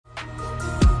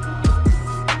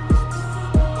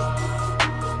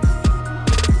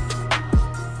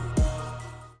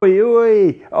Oi,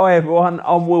 oi. Hi everyone,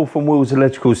 I'm Will from Will's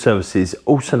Electrical Services,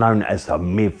 also known as the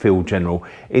Midfield General.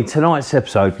 In tonight's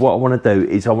episode, what I want to do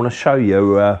is I want to show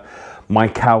you my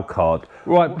cal card.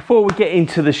 Right, before we get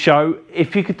into the show,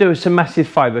 if you could do us a massive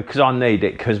favour, because I need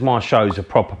it, because my show's a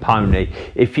proper pony.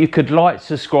 If you could like,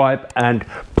 subscribe and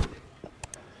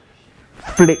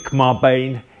flick my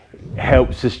bean,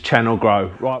 helps this channel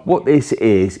grow. Right, what this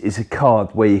is a card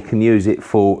where you can use it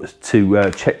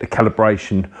to check the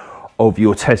calibration of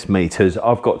your test meters.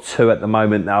 I've got two at the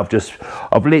moment that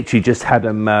I've literally just had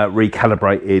them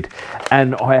recalibrated,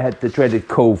 and I had the dreaded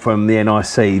call from the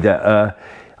NIC that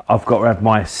I've got to have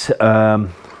my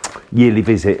yearly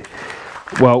visit.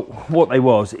 Well, what they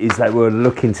were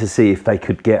looking to see if they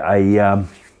could get a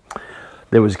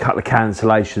there was a couple of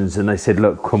cancellations, and they said,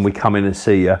 look, can we come in and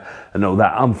see you and all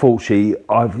that. Unfortunately,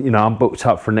 I'm booked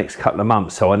up for the next couple of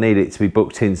months, so I need it to be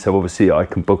booked in, so obviously I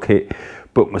can book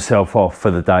myself off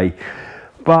for the day.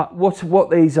 But what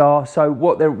these are, so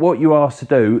what you asked to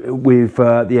do with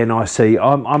the NIC,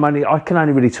 I can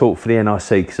only really talk for the NIC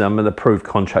because I'm an approved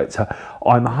contractor.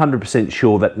 I'm 100%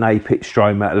 sure that NAPIT,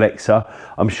 Stroma, Alexa,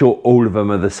 I'm sure all of them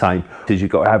are the same, because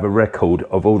you've got to have a record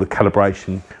of all the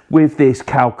calibration. With this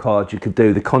cal card, you could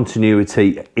do the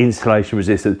continuity, installation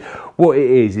resistance. What it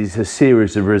is a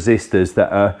series of resistors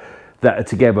that are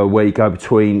together, where you go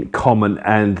between common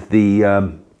and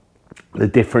the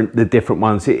different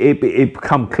ones. It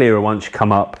become clearer once you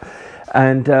come up,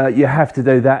 and you have to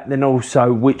do that. Then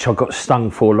also, which I got stung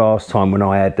for last time when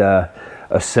I had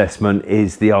assessment,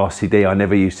 is the RCD. I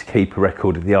never used to keep a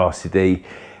record of the RCD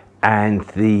and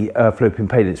the earth loop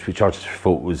impedance, which I just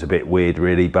thought was a bit weird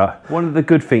really. But one of the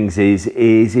good things is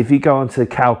if you go onto the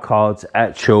CalCard's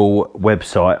actual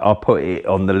website, I'll put it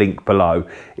on the link below,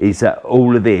 is that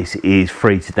all of this is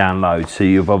free to download. So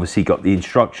you've obviously got the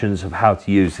instructions of how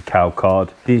to use the CalCard,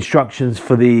 the instructions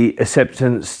for the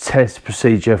acceptance test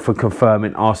procedure for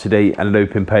confirming RCD and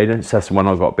loop impedance. That's the one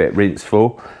I got a bit rinsed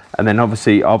for. And then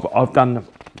obviously I've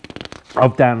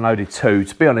downloaded two.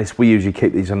 To be honest, we usually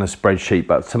keep these on a spreadsheet,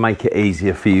 but to make it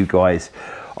easier for you guys,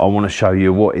 I want to show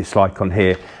you what it's like on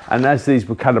here. And as these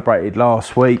were calibrated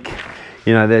last week,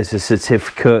 you know, there's the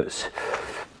certificates.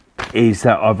 Is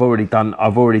that I've already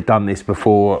done this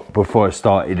before I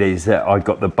started, is that I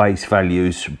got the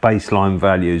baseline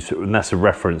values, and that's a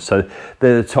reference. So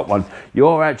they're the top one.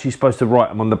 You're actually supposed to write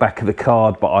them on the back of the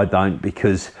card, but I don't,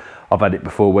 because I've had it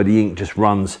before where the ink just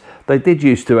runs. They did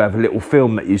used to have a little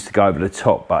film that used to go over the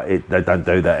top, but they don't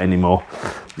do that anymore.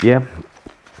 Yeah.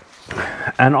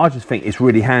 And I just think it's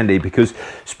really handy, because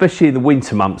especially in the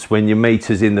winter months when your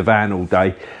meter's in the van all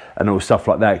day and all stuff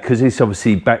like that, because it's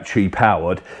obviously battery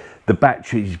powered, the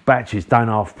batteries don't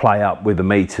half play up with the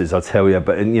meters, I tell you.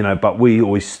 But but we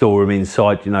always store them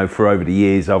inside. For over the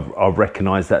years, I've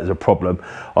recognised that as a problem.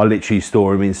 I literally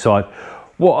store them inside.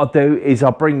 What I'll do is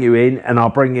I'll bring you in, and I'll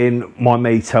bring in my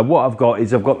meter. What I've got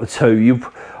the two.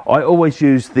 I always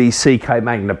use the CK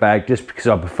Magna bag just because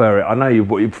I prefer it. I know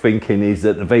what you're thinking is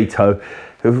that the Vito,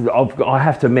 I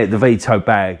have to admit the Vito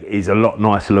bag is a lot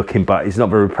nicer looking, but it's not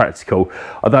very practical.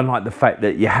 I don't like the fact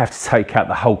that you have to take out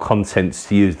the whole contents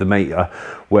to use the meter,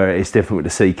 where it's different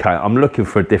with the CK. I'm looking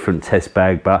for a different test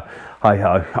bag, but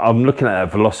hey-ho, I'm looking at a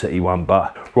Velocity one.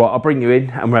 But right, I'll bring you in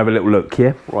and we'll have a little look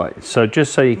here. Right, so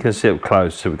just so you can see up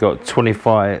close, so we've got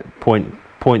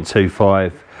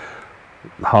 25.25,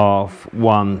 half,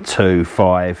 1, 2,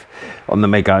 5. On the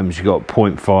mega ohms, you've got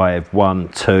 0.5, 1,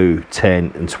 2,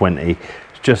 10 and 20.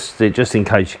 Just in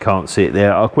case you can't see it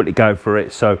there, I'll quickly go for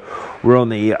it. So we're on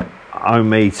the ohm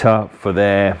meter for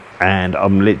there, and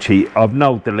I've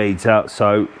nulled the leads out,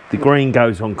 so the green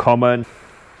goes on common.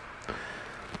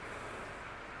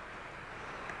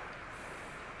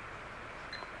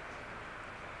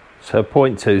 So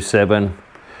 0.27,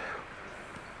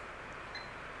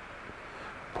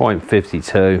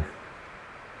 0.52,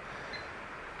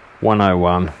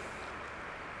 101,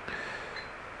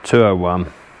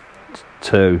 201,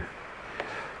 2,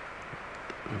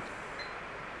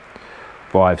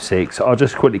 5, 6. I'll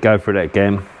just quickly go through that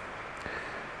again.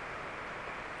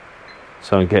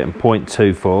 So I'm getting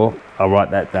 0.24. I'll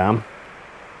write that down.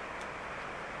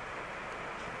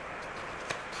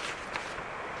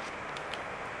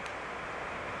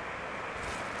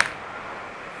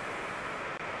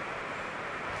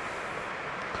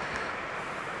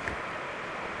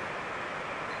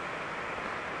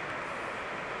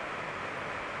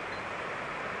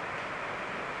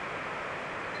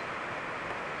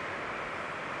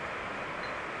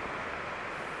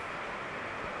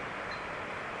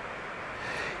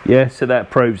 Yeah, so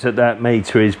that proves that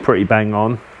meter is pretty bang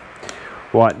on.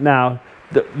 Right, now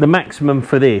the maximum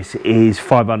for this is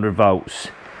 500 volts.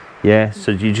 Yeah,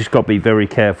 so you just got to be very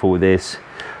careful with this.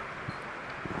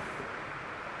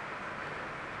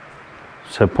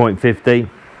 So 0.50.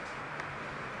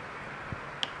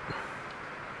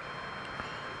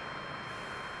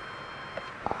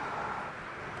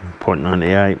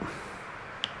 0.98.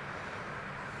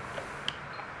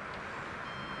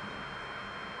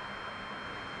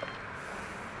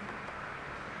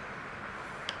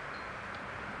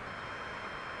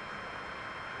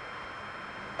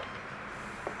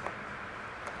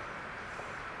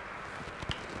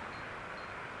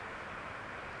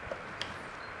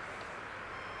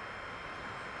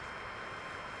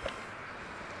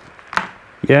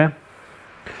 Yeah,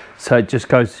 so it just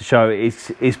goes to show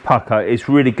it's pucker. It's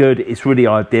really good, it's really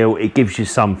ideal. It gives you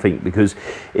something, because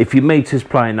if your meter's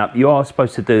playing up, you are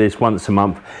supposed to do this once a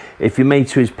month. If your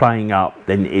meter is playing up,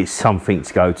 then it's something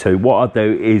to go to. What I'll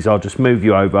do is I'll just move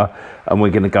you over and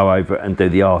we're going to go over and do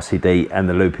the RCD and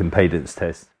the loop impedance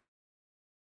test.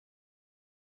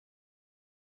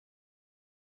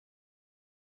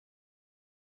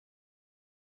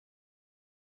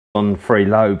 On free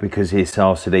low because it's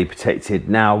RCD protected.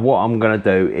 Now what I'm going to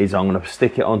do is I'm going to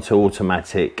stick it onto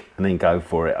automatic and then go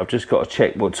for it. I've just got to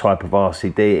check what type of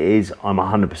RCD it is. I'm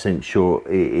 100% sure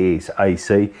it is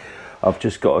AC. I've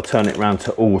just got to turn it around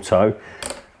to auto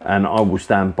and I will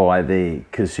stand by the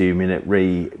consuming it,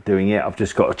 redoing it. I've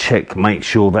just got to check, make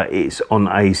sure that it's on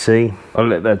AC. I'll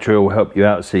let that drill help you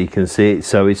out so you can see it.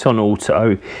 So it's on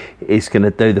auto. It's going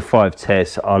to do the 5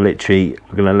 tests. I'm going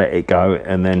to let it go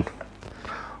and then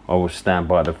I will stand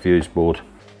by the fuse board.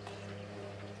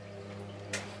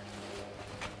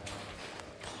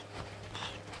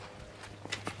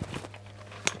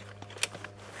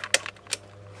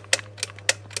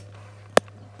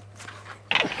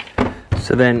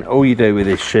 So then all you do with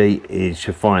this sheet is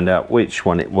you find out which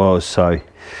one it was. So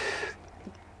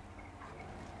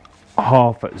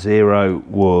half at zero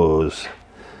was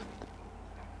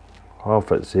so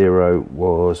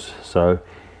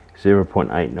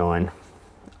 0.89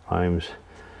 ohms.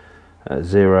 At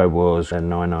 0 was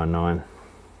 999.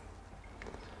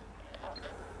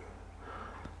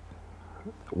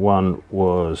 1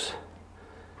 was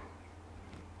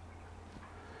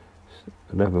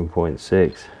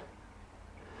 11.6.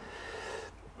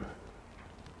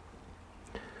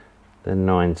 Then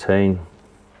 19.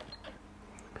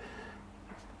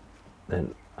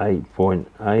 Then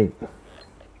 8.8.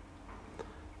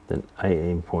 Then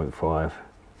 18.5.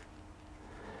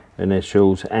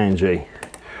 Initials Angie.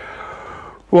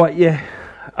 Right, yeah,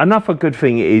 another good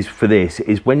thing is for this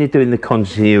is when you're doing the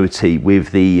continuity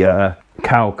with the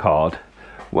cal card,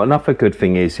 well, another good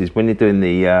thing is when you're doing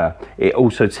the it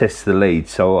also tests the lead.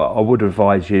 So I would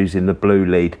advise using the blue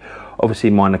lead. Obviously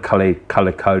mine are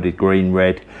color coded green,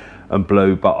 red and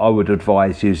blue, but I would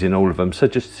advise using all of them. So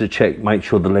just to check, make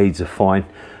sure the leads are fine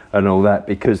and all that,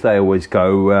 because they always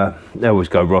go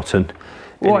rotten.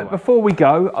 Right, before we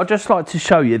go, I'd just like to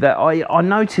show you that I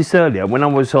noticed earlier when I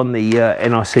was on the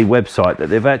NIC website that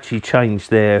they've actually changed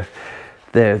the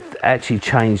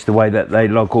way that they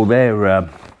log all their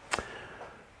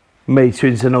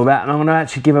meterings and all that, and I'm going to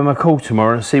actually give them a call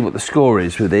tomorrow and see what the score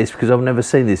is with this, because I've never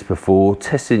seen this before.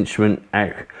 Test instrument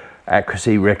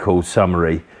accuracy record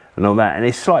summary and all that, and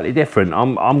it's slightly different.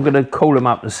 I'm going to call them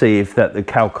up to see if the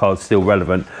cal card's still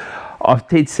relevant. I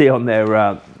did see on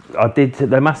their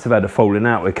they must have had a falling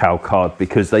out with Calcard,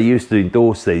 because they used to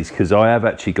endorse these, because I have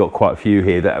actually got quite a few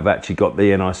here that have actually got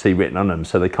the NIC written on them,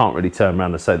 so they can't really turn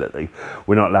around and say that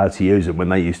we're not allowed to use them when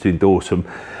they used to endorse them.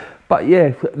 But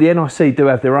yeah, the NIC do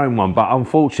have their own one, but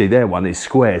unfortunately their one is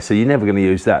square, so you're never going to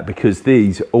use that, because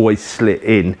these always slit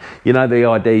in. You know, the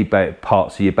ID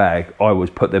parts of your bag, I always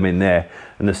put them in there,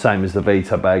 and the same as the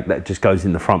Vita bag, that just goes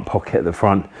in the front pocket at the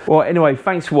front. Well, anyway,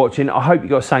 thanks for watching. I hope you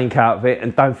got something out of it,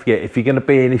 and don't forget, if you're going to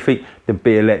be anything, then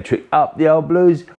be electric. Up the old blues.